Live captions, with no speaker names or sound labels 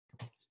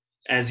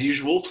As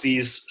usual,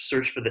 please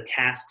search for the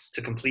tasks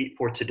to complete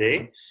for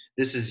today.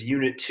 This is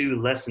Unit 2,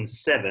 Lesson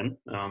 7.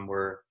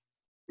 We're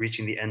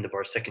reaching the end of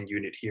our second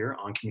unit here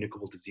on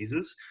communicable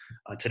diseases.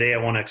 Today I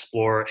want to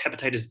explore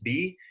hepatitis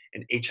B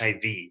and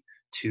HIV,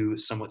 two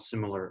somewhat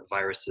similar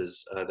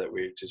viruses that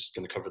we're just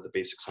going to cover the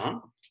basics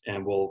on.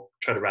 And we'll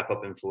try to wrap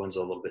up influenza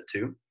a little bit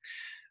too.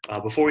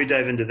 Before we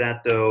dive into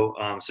that though,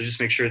 so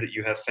just make sure that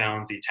you have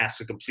found the task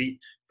to complete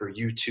for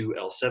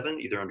U2L7,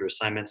 either under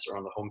assignments or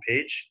on the home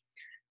page.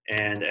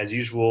 And as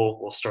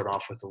usual, we'll start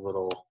off with a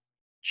little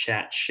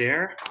chat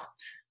share.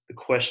 The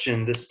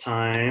question this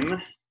time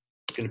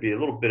is going to be a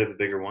little bit of a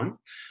bigger one.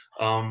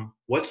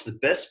 What's the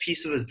best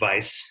piece of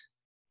advice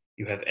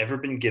you have ever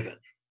been given?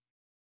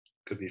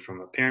 Could be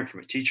from a parent,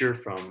 from a teacher,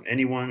 from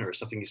anyone, or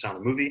something you saw in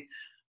a movie.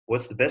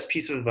 What's the best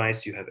piece of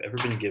advice you have ever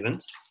been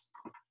given?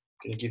 I'm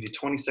going to give you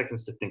 20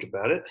 seconds to think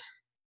about it.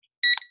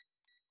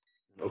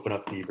 And open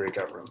up the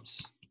breakout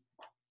rooms.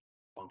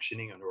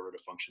 Functioning in order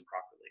to function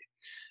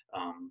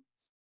properly.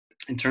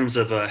 In terms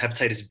of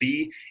hepatitis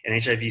B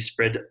and HIV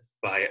spread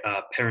by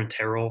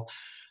parenteral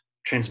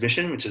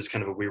transmission, which is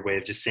kind of a weird way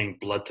of just saying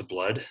blood to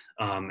blood.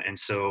 And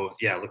so,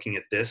 yeah, looking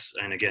at this,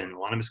 and again, a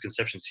lot of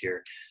misconceptions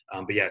here,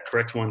 but yeah,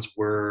 correct ones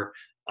were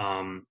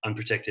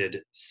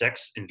unprotected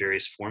sex in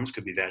various forms,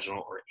 could be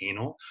vaginal or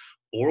anal.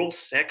 Oral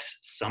sex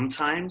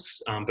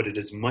sometimes, but it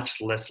is much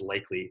less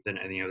likely than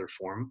any other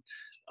form.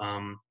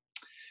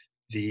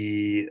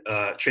 The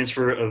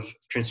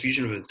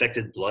transfusion of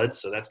infected blood,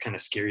 so that's kind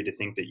of scary to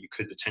think that you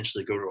could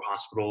potentially go to a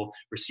hospital,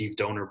 receive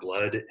donor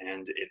blood,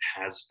 and it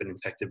has been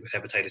infected with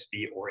hepatitis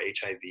B or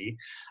HIV.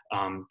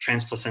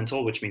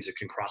 Transplacental, which means it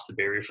can cross the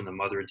barrier from the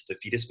mother into the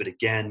fetus, but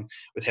again,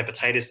 with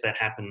hepatitis that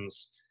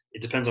happens,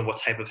 it depends on what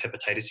type of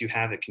hepatitis you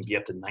have. It can be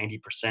up to 90%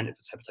 if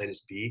it's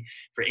hepatitis B.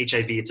 For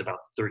HIV, it's about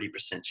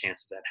 30%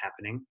 chance of that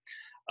happening.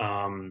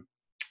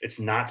 It's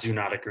not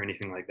zoonotic or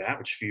anything like that,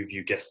 which few of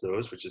you guessed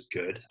those, which is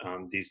good.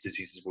 These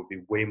diseases will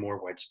be way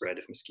more widespread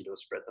if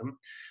mosquitoes spread them.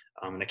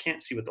 And I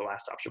can't see what the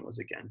last option was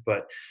again,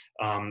 but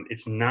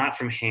it's not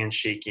from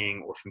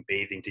handshaking or from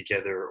bathing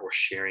together or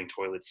sharing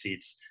toilet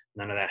seats.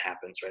 None of that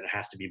happens, right? It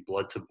has to be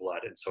blood to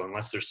blood. And so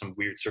unless there's some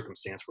weird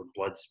circumstance where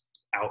blood's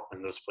out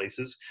in those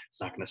places,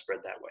 it's not going to spread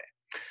that way.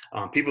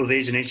 People with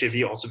AIDS and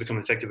HIV also become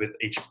infected with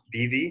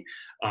HBV.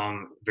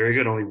 Very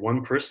good, only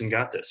one person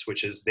got this,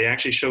 which is they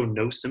actually show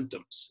no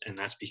symptoms. And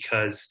that's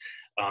because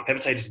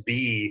hepatitis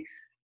B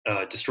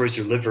destroys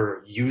your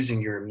liver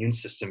using your immune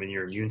system and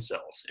your immune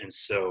cells. And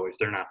so if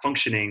they're not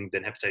functioning,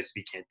 then hepatitis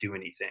B can't do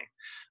anything,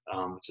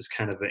 which is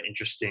kind of an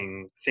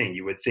interesting thing.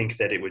 You would think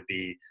that it would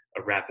be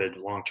a rapid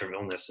long-term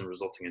illness and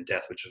resulting in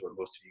death, which is what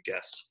most of you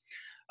guessed.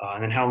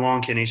 And then how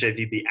long can HIV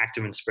be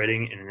active and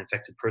spreading in an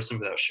infected person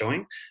without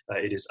showing?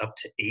 It is up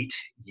to 8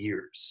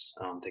 years.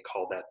 They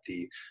call that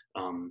the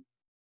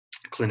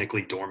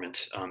clinically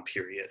dormant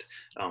period,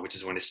 which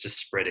is when it's just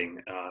spreading,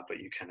 but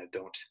you kind of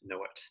don't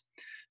know it.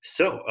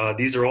 So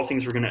these are all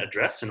things we're going to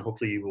address, and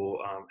hopefully you will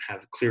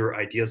have clearer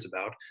ideas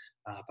about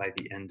by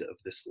the end of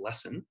this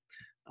lesson.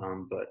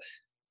 But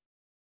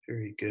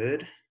very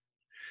good.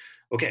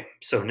 Okay,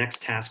 so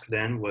next task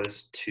then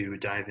was to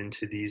dive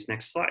into these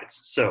next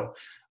slides. So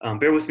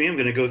bear with me, I'm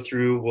gonna go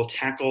through, we'll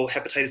tackle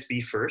hepatitis B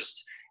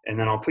first, and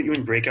then I'll put you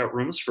in breakout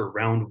rooms for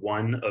round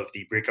 1 of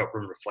the breakout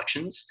room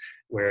reflections,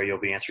 where you'll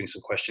be answering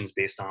some questions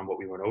based on what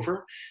we went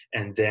over.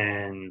 And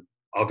then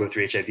I'll go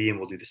through HIV and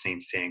we'll do the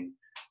same thing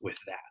with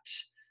that.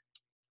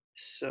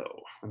 So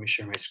let me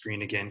share my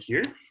screen again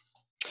here.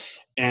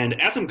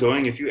 And as I'm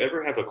going, if you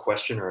ever have a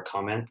question or a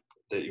comment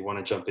that you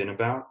wanna jump in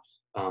about,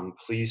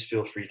 please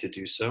feel free to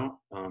do so.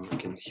 I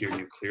can hear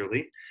you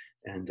clearly,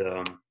 and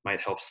might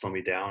help slow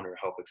me down or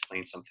help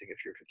explain something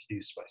if you're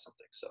confused by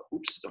something. So,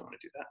 oops, don't want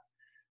to do that.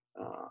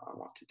 I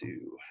want to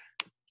do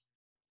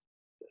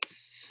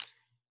this.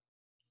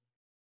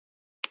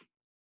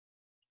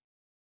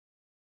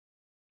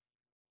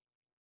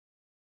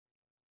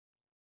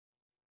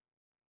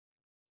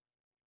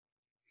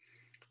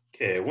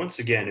 Okay, once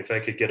again, if I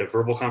could get a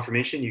verbal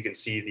confirmation, you can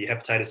see the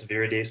hepatitis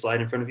viridae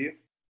slide in front of you.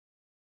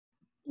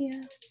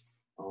 Yeah.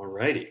 All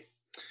righty.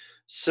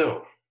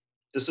 So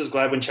this is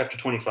Gladwin chapter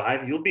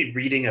 25. You'll be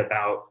reading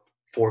about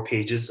 4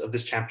 pages of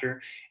this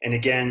chapter. And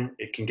again,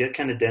 it can get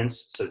kind of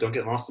dense, so don't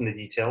get lost in the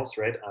details,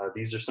 right?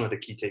 These are some of the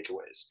key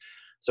takeaways.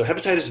 So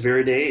hepatitis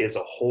viridae is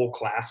a whole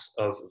class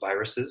of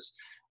viruses.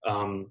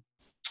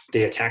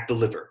 They attack the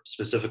liver,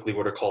 specifically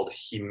what are called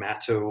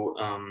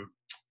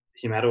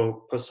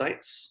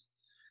hematopocytes,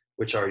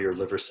 which are your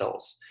liver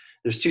cells.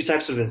 There's 2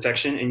 types of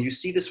infection, and you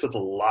see this with a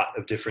lot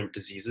of different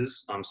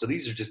diseases. So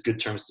these are just good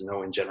terms to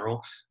know in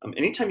general.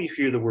 Anytime you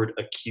hear the word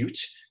acute,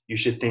 you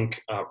should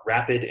think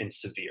rapid and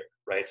severe,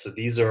 right? So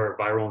these are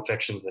viral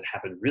infections that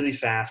happen really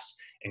fast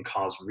and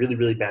cause really,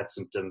 really bad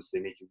symptoms. They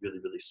make you really,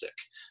 really sick.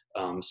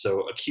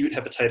 So acute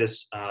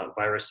hepatitis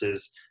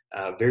viruses,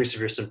 very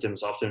severe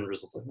symptoms, often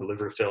result in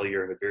liver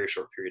failure in a very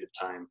short period of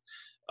time.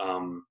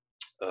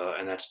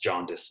 and that's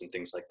jaundice and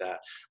things like that.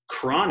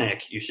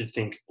 Chronic, you should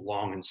think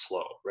long and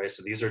slow, right?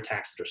 So these are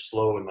attacks that are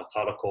slow and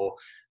methodical.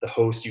 The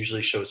host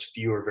usually shows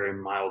few or very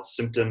mild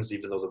symptoms,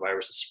 even though the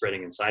virus is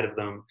spreading inside of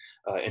them.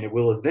 And it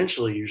will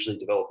eventually usually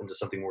develop into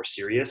something more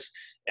serious.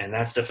 And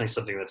that's definitely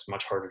something that's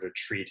much harder to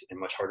treat and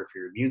much harder for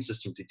your immune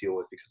system to deal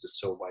with because it's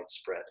so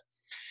widespread.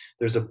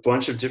 There's a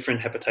bunch of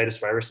different hepatitis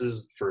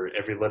viruses for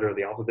every letter of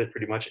the alphabet,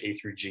 pretty much A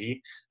through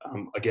G.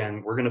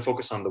 Again, we're going to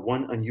focus on the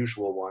one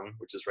unusual one,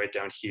 which is right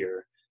down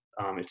here.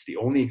 It's the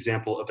only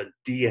example of a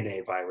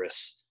DNA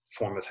virus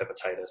form of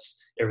hepatitis.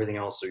 Everything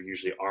else are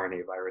usually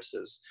RNA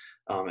viruses.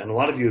 And a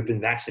lot of you have been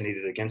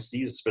vaccinated against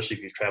these, especially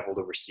if you've traveled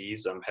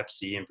overseas. Hep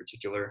C in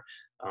particular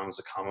is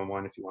a common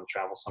one if you want to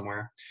travel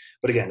somewhere.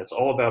 But again, it's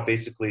all about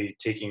basically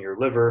taking your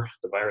liver,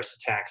 the virus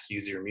attacks,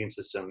 use your immune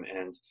system,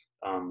 and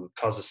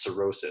causes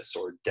cirrhosis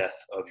or death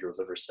of your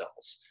liver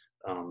cells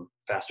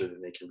faster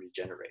than they can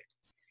regenerate.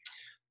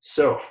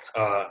 So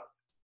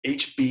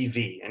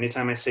HBV,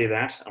 anytime I say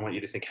that, I want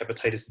you to think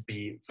hepatitis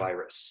B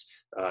virus.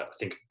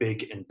 Think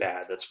big and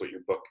bad. That's what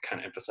your book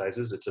kind of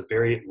emphasizes. It's a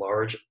very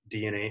large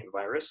DNA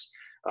virus.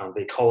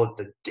 They call it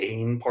the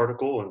Dane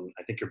particle, and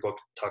I think your book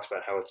talks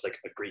about how it's like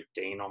a Great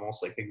Dane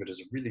almost. Like think of it as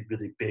a really,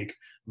 really big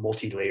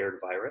multi-layered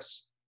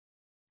virus.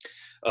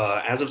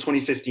 As of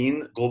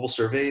 2015 global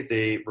survey,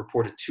 they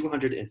reported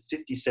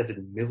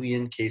 257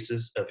 million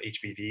cases of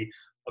HBV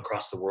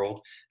across the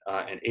world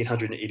and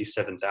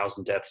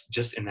 887,000 deaths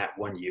just in that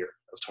 1 year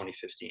of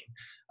 2015.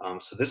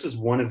 So this is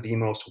one of the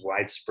most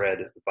widespread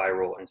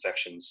viral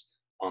infections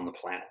on the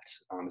planet,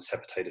 is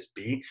hepatitis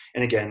B.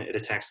 And again, it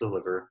attacks the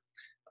liver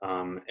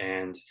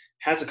and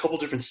has a couple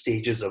different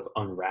stages of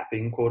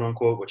unwrapping, quote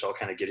unquote, which I'll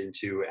kind of get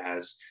into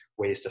as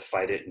ways to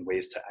fight it and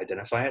ways to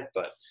identify it.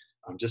 But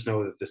just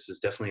know that this is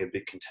definitely a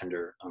big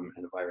contender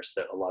and a virus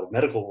that a lot of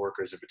medical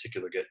workers in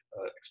particular get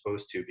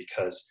exposed to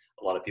because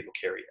a lot of people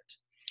carry it.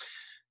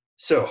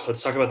 So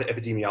let's talk about the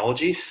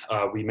epidemiology.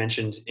 We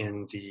mentioned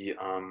in the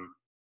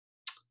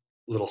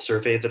little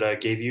survey that I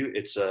gave you,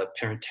 it's a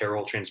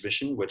parenteral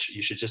transmission, which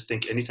you should just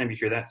think, anytime you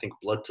hear that, think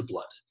blood to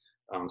blood.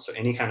 So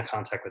any kind of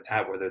contact with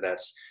that, whether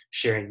that's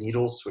sharing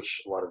needles,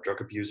 which a lot of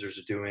drug abusers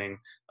are doing,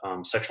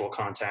 sexual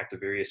contact of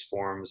various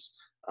forms.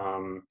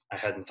 I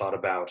hadn't thought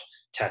about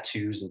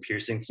tattoos and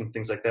piercings and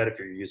things like that. If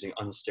you're using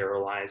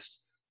unsterilized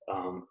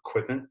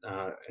equipment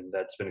and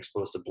that's been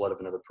exposed to blood of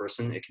another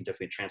person, it can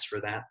definitely transfer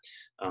that.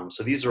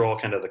 So these are all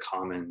kind of the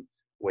common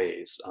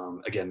ways.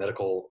 Again,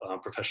 medical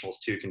professionals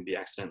too can be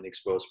accidentally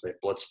exposed by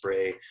blood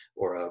spray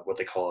or what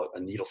they call a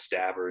needle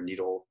stab or a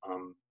needle,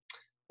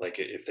 like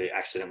if they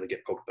accidentally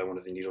get poked by one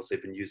of the needles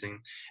they've been using.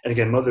 And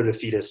again, mother to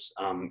fetus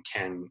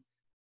can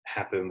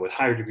happen with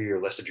higher degree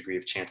or lesser degree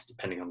of chance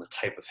depending on the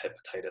type of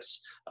hepatitis.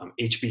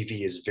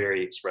 HBV is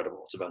very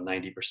spreadable. It's about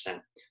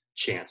 90%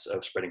 chance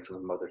of spreading from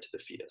the mother to the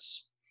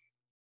fetus.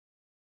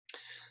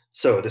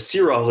 So the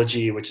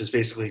serology, which is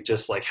basically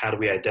just like how do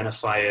we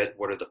identify it?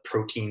 What are the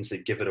proteins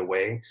that give it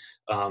away?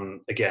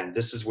 Again,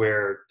 this is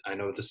where I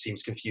know this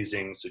seems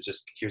confusing. So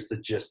just here's the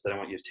gist that I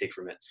want you to take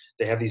from it.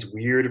 They have these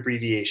weird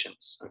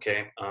abbreviations,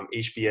 okay?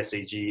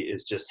 HBsAg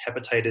is just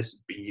hepatitis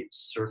B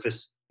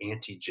surface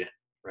antigen,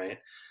 right?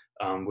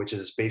 Which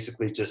is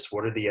basically just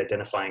what are the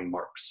identifying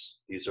marks?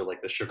 These are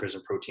like the sugars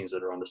and proteins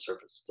that are on the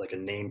surface. It's like a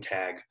name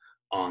tag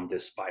on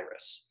this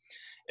virus.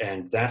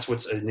 And that's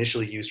what's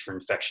initially used for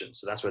infection.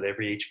 So that's what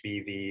every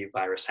HBV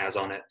virus has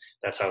on it.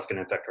 That's how it's going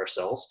to infect our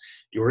cells.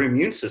 Your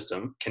immune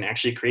system can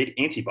actually create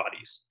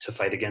antibodies to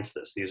fight against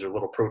this. These are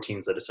little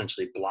proteins that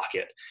essentially block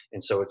it.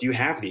 And so if you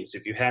have these,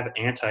 if you have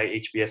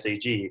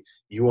anti-HBsAg,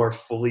 you are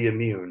fully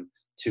immune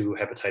to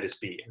hepatitis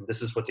B. And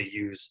this is what they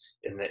use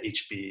in the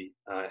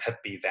Hep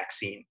B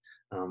vaccine,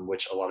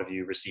 which a lot of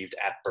you received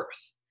at birth.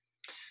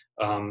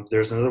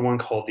 There's another one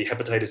called the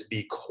hepatitis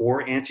B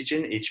core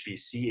antigen,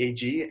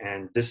 HBcAg,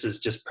 and this is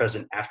just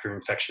present after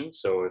infection.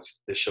 So if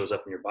this shows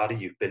up in your body,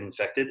 you've been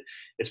infected.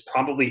 It's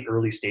probably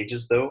early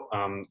stages though.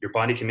 Your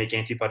body can make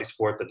antibodies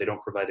for it, but they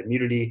don't provide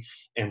immunity,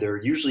 and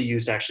they're usually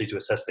used actually to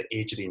assess the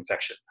age of the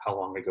infection. How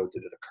long ago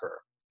did it occur?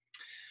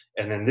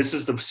 And then this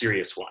is the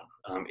serious one,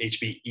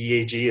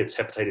 HBeAg, it's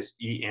hepatitis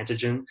E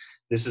antigen.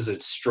 This is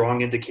a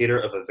strong indicator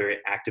of a very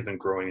active and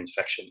growing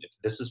infection. If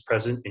this is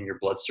present in your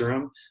blood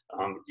serum,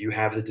 you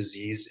have the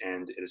disease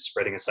and it is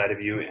spreading inside of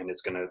you and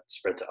it's gonna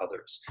spread to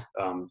others.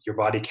 Your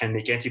body can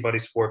make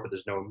antibodies for it, but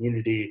there's no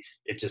immunity.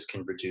 It just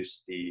can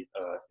reduce the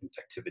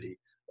infectivity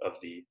of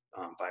the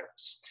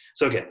virus.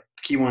 So again,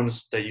 key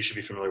ones that you should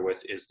be familiar with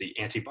is the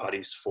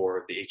antibodies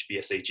for the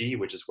HBsAg,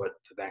 which is what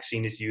the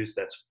vaccine is used.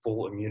 That's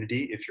full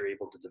immunity if you're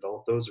able to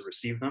develop those or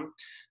receive them.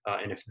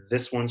 And if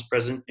this one's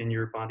present in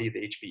your body, the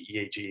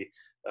HBeAg,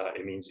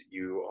 it means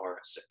you are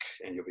sick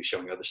and you'll be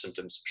showing other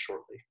symptoms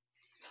shortly.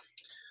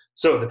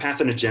 So the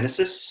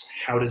pathogenesis,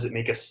 how does it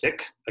make us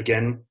sick?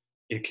 Again,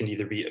 it can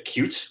either be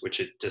acute, which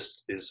it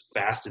just is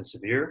fast and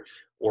severe,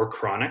 or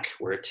chronic,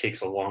 where it takes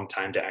a long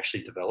time to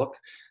actually develop.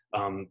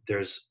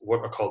 There's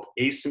what are called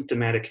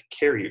asymptomatic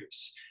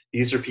carriers.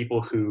 These are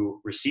people who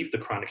received the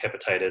chronic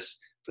hepatitis,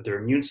 but their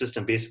immune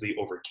system basically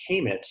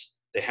overcame it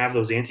they have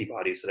those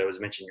antibodies that I was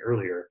mentioning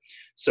earlier.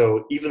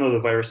 So even though the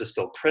virus is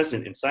still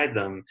present inside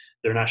them,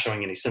 they're not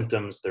showing any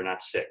symptoms, they're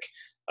not sick.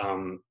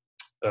 Um,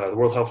 the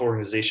World Health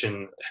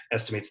Organization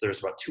estimates there's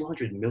about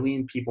 200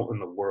 million people in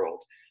the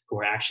world who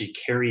are actually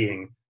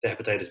carrying the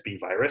hepatitis B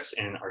virus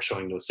and are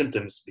showing no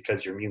symptoms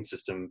because your immune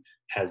system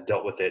has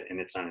dealt with it and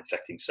it's not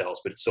infecting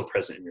cells, but it's still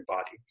present in your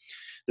body.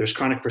 There's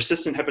chronic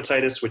persistent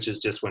hepatitis, which is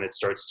just when it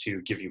starts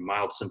to give you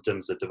mild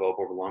symptoms that develop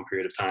over a long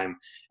period of time.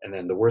 And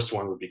then the worst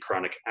one would be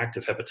chronic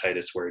active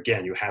hepatitis, where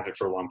again, you have it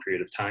for a long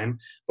period of time,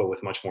 but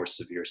with much more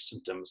severe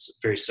symptoms,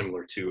 very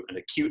similar to an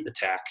acute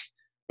attack,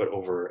 but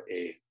over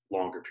a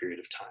longer period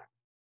of time.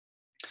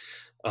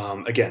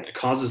 Again, it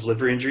causes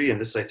liver injury, and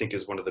this I think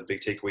is one of the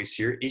big takeaways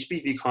here.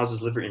 HBV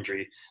causes liver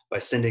injury by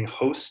sending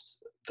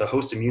the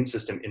host immune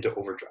system into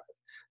overdrive.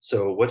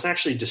 So what's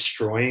actually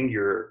destroying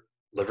your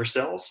liver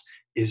cells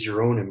is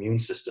your own immune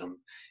system.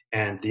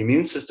 And the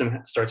immune system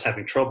starts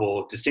having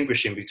trouble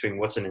distinguishing between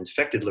what's an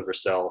infected liver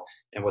cell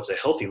and what's a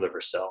healthy liver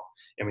cell.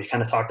 And we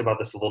kind of talked about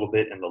this a little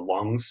bit in the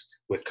lungs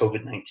with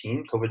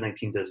COVID-19.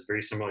 COVID-19 does a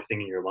very similar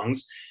thing in your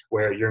lungs,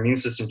 where your immune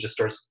system just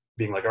starts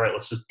being like, all right,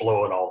 let's just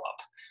blow it all up.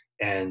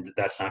 And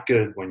that's not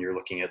good when you're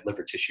looking at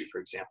liver tissue, for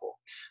example.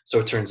 So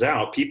it turns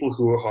out people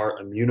who are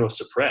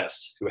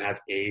immunosuppressed, who have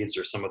AIDS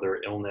or some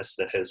other illness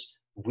that has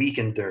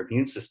weakened their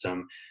immune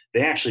system, they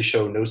actually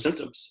show no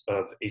symptoms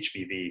of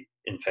HBV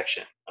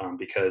infection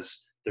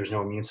because there's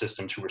no immune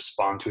system to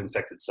respond to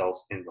infected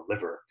cells in the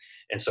liver.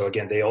 And so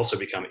again, they also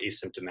become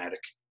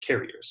asymptomatic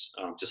carriers,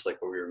 just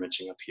like what we were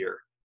mentioning up here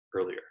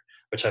earlier,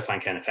 which I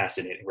find kind of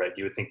fascinating, right?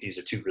 You would think these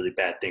are two really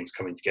bad things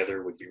coming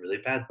together would be really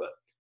bad, but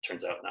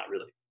turns out not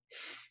really.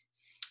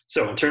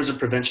 So in terms of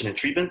prevention and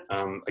treatment,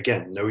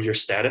 again, know your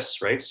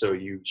status, right? So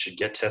you should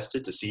get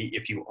tested to see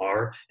if you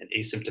are an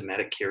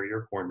asymptomatic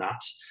carrier or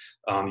not.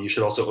 You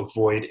should also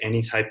avoid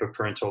any type of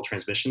parental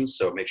transmissions.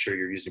 So make sure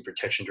you're using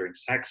protection during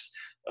sex.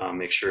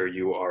 Make sure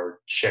you are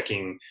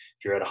checking,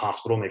 if you're at a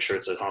hospital, make sure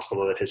it's a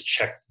hospital that has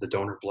checked the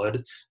donor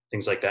blood,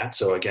 things like that.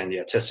 So again,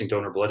 yeah, testing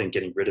donor blood and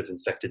getting rid of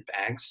infected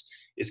bags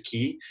is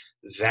key.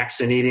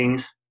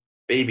 Vaccinating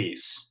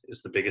babies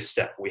is the biggest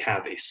step. We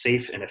have a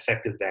safe and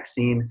effective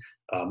vaccine.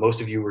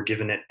 Most of you were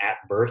given it at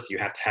birth. You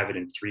have to have it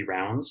in 3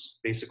 rounds,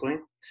 basically.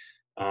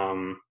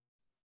 And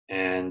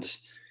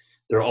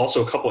there are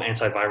also a couple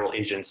antiviral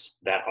agents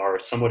that are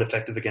somewhat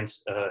effective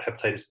against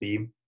hepatitis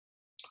B,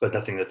 but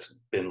nothing that's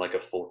been like a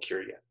full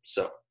cure yet.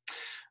 So,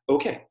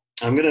 okay,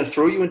 I'm gonna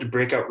throw you into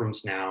breakout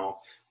rooms now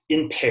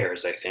in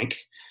pairs, I think.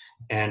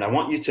 And I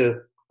want you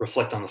to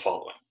reflect on the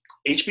following.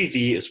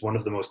 HBV is one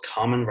of the most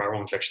common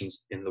viral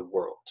infections in the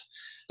world.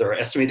 There are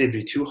estimated to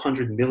be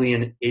 200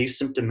 million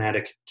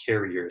asymptomatic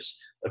carriers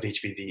of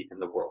HBV in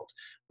the world.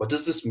 What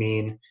does this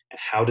mean, and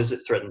how does it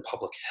threaten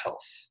public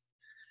health?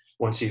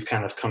 Once you've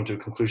kind of come to a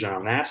conclusion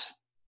on that,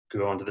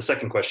 go on to the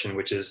second question,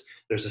 which is,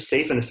 there's a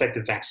safe and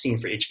effective vaccine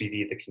for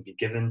HBV that can be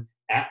given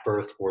at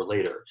birth or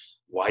later.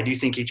 Why do you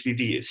think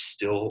HBV is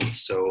still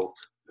so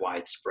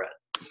widespread?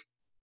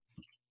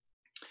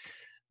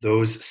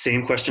 Those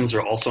same questions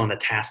are also on the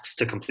tasks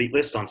to complete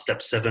list on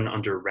step 7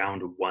 under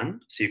round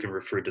 1, so you can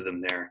refer to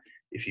them there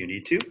if you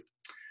need to.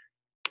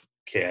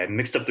 Okay, I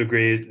mixed up the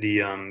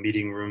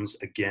meeting rooms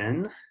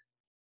again.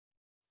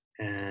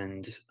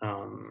 And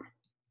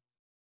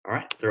all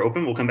right, they're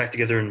open. We'll come back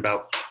together in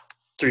about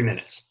 3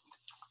 minutes.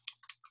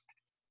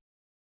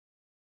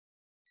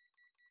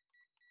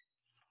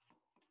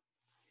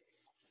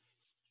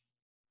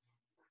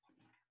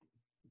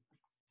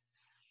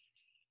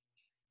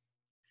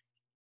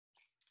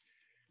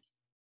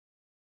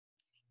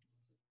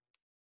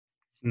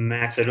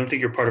 Max, I don't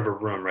think you're part of a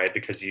room, right?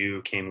 Because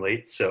you came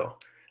late. So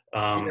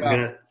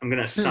Yeah. I'm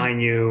gonna assign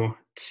you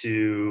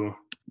to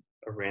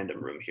a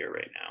random room here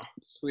right now.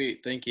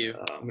 Sweet, thank you.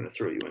 I'm gonna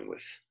throw you in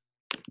with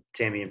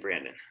Tammy and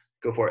Brandon.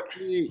 Go for it.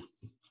 Sweet.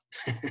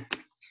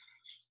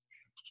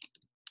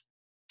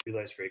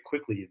 Realized very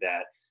quickly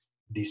that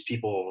these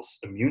people's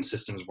immune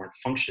systems weren't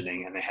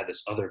functioning and they had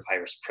this other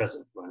virus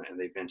present, and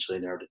they eventually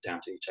narrowed it down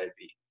to HIV.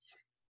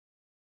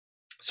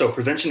 So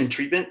prevention and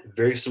treatment,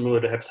 very similar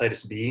to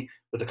hepatitis B,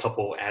 with a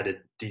couple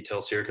added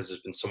details here because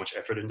there's been so much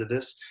effort into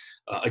this.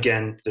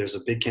 Again, there's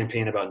a big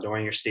campaign about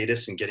knowing your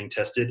status and getting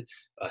tested.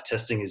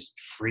 Testing is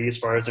free as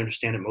far as I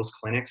understand at most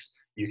clinics.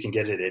 You can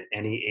get it at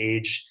any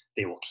age.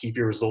 They will keep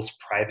your results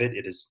private.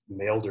 It is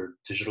mailed or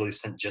digitally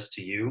sent just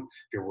to you.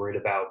 If you're worried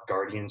about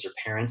guardians or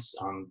parents,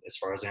 as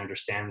far as I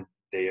understand,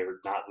 they are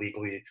not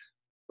legally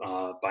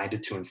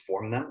binded to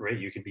inform them, right?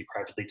 You can be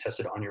privately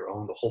tested on your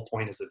own. The whole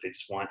point is that they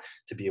just want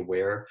to be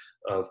aware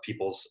of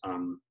people's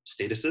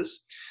statuses.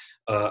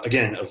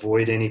 Again,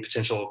 avoid any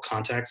potential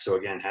contact. So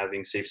again,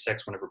 having safe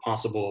sex whenever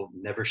possible,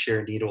 never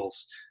share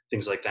needles,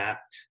 things like that.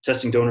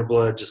 Testing donor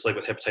blood, just like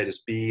with hepatitis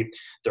B.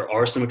 There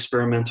are some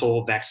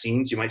experimental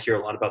vaccines. You might hear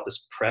a lot about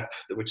this PrEP,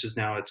 which is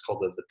now, it's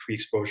called the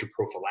pre-exposure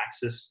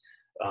prophylaxis.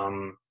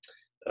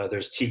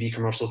 There's TV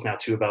commercials now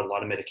too about a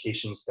lot of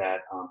medications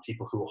that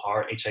people who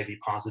are HIV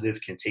positive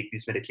can take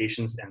these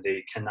medications and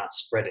they cannot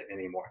spread it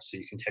anymore. So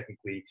you can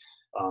technically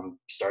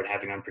start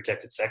having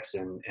unprotected sex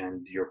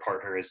and your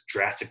partner is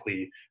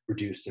drastically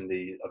reduced in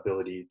the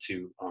ability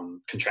to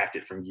contract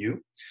it from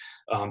you.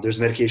 There's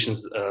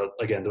medications,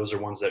 again, those are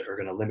ones that are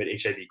going to limit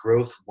HIV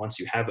growth once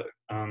you have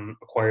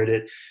acquired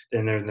it.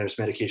 Then there's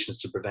medications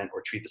to prevent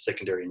or treat the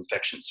secondary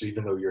infection. So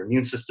even though your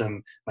immune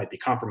system might be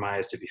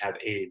compromised if you have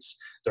AIDS,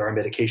 there are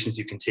medications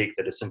you can take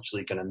that are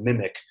essentially going to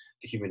mimic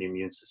the human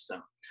immune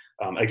system.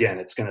 Again,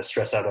 it's going to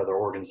stress out other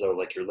organs though,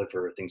 like your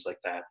liver or things like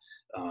that.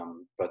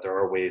 But there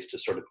are ways to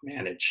sort of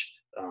manage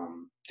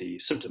the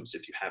symptoms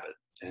if you have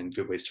it, and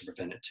good ways to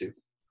prevent it too.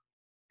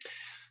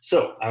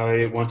 So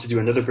I want to do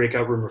another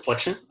breakout room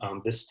reflection.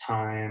 This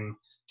time,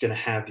 I'm going to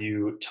have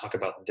you talk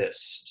about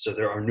this. So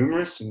there are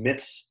numerous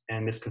myths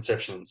and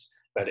misconceptions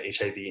about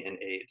HIV and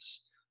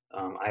AIDS.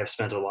 I have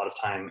spent a lot of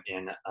time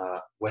in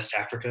West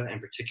Africa in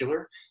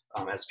particular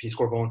as a Peace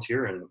Corps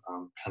volunteer, and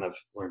kind of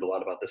learned a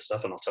lot about this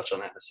stuff, and I'll touch on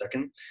that in a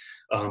second.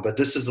 But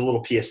this is a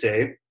little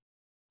PSA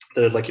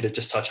that I'd like you to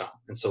just touch on.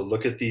 And so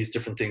look at these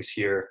different things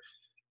here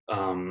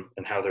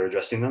and how they're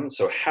addressing them.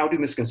 So how do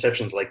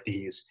misconceptions like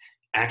these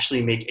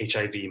actually make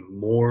HIV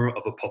more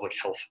of a public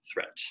health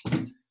threat?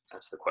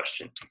 That's the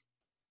question.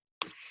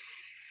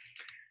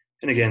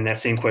 And again, that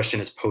same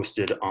question is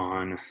posted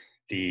on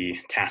the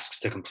tasks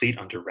to complete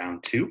under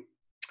round 2. I'm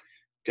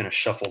gonna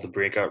shuffle the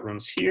breakout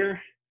rooms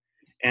here.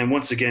 And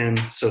once again,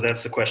 so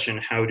that's the question,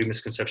 how do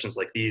misconceptions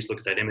like these, look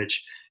at that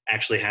image,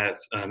 actually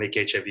make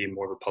HIV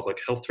more of a public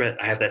health threat?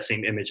 I have that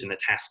same image in the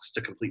tasks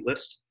to complete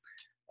list.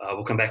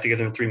 We'll come back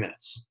together in 3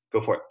 minutes. Go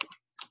for it.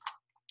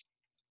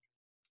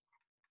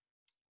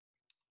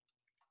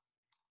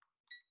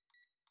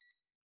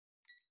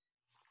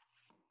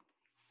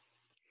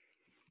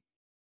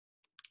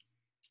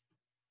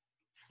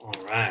 All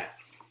right.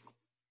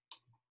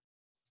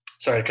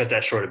 Sorry to cut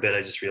that short a bit.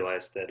 I just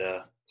realized that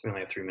we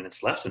only have 3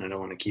 minutes left and I don't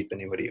want to keep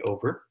anybody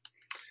over.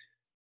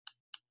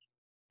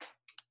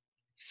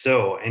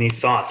 So any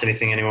thoughts,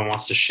 anything anyone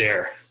wants to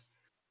share?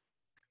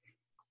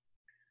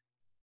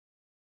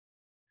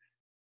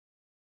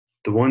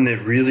 The one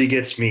that really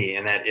gets me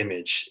in that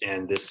image,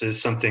 and this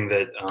is something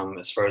that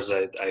as far as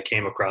I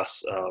came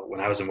across when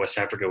I was in West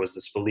Africa, was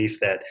this belief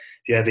that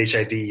if you have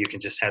HIV, you can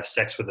just have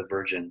sex with a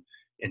virgin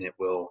and it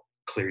will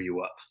clear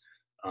you up.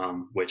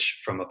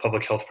 Which from a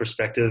public health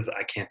perspective,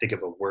 I can't think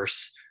of a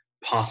worse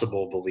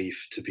possible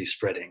belief to be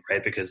spreading,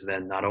 right? Because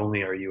then not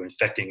only are you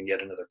infecting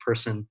yet another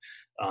person,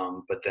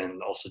 but then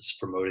also just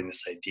promoting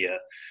this idea.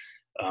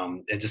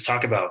 And just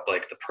talk about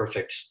like the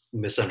perfect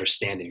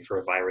misunderstanding for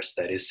a virus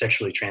that is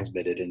sexually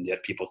transmitted, and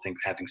yet people think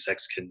having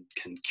sex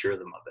can cure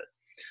them of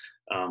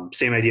it.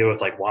 Same idea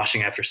with like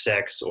washing after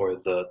sex, or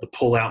the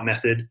pull-out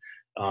method,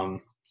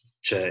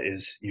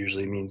 which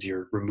usually means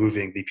you're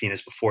removing the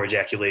penis before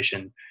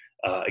ejaculation.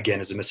 Again,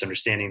 is a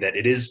misunderstanding that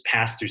it is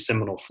passed through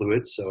seminal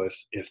fluids. So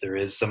if there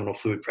is seminal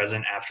fluid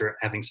present after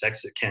having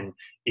sex, it can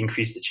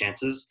increase the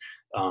chances.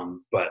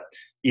 But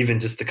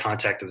even just the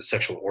contact of the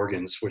sexual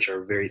organs, which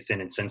are very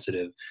thin and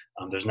sensitive,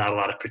 there's not a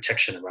lot of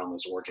protection around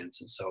those organs.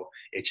 And so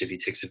HIV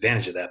takes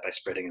advantage of that by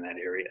spreading in that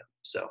area.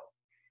 So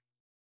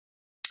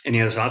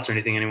any other thoughts or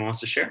anything anyone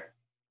wants to share?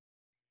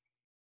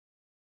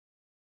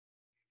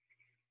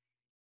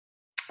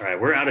 All right,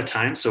 we're out of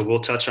time, so we'll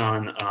touch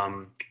on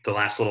the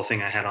last little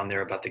thing I had on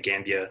there about the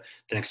Gambia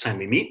the next time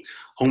we meet.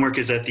 Homework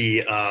is at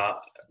the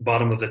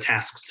bottom of the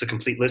tasks to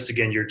complete list.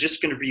 Again, you're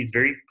just going to read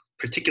very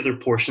particular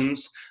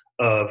portions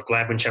of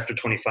Gladwin chapter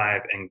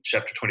 25 and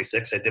chapter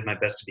 26. I did my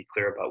best to be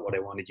clear about what I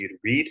wanted you to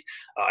read.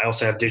 I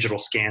also have digital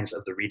scans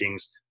of the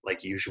readings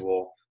like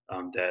usual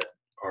that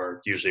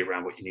are usually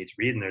around what you need to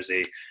read. And there's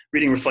a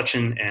reading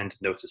reflection and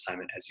notes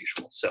assignment as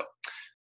usual. So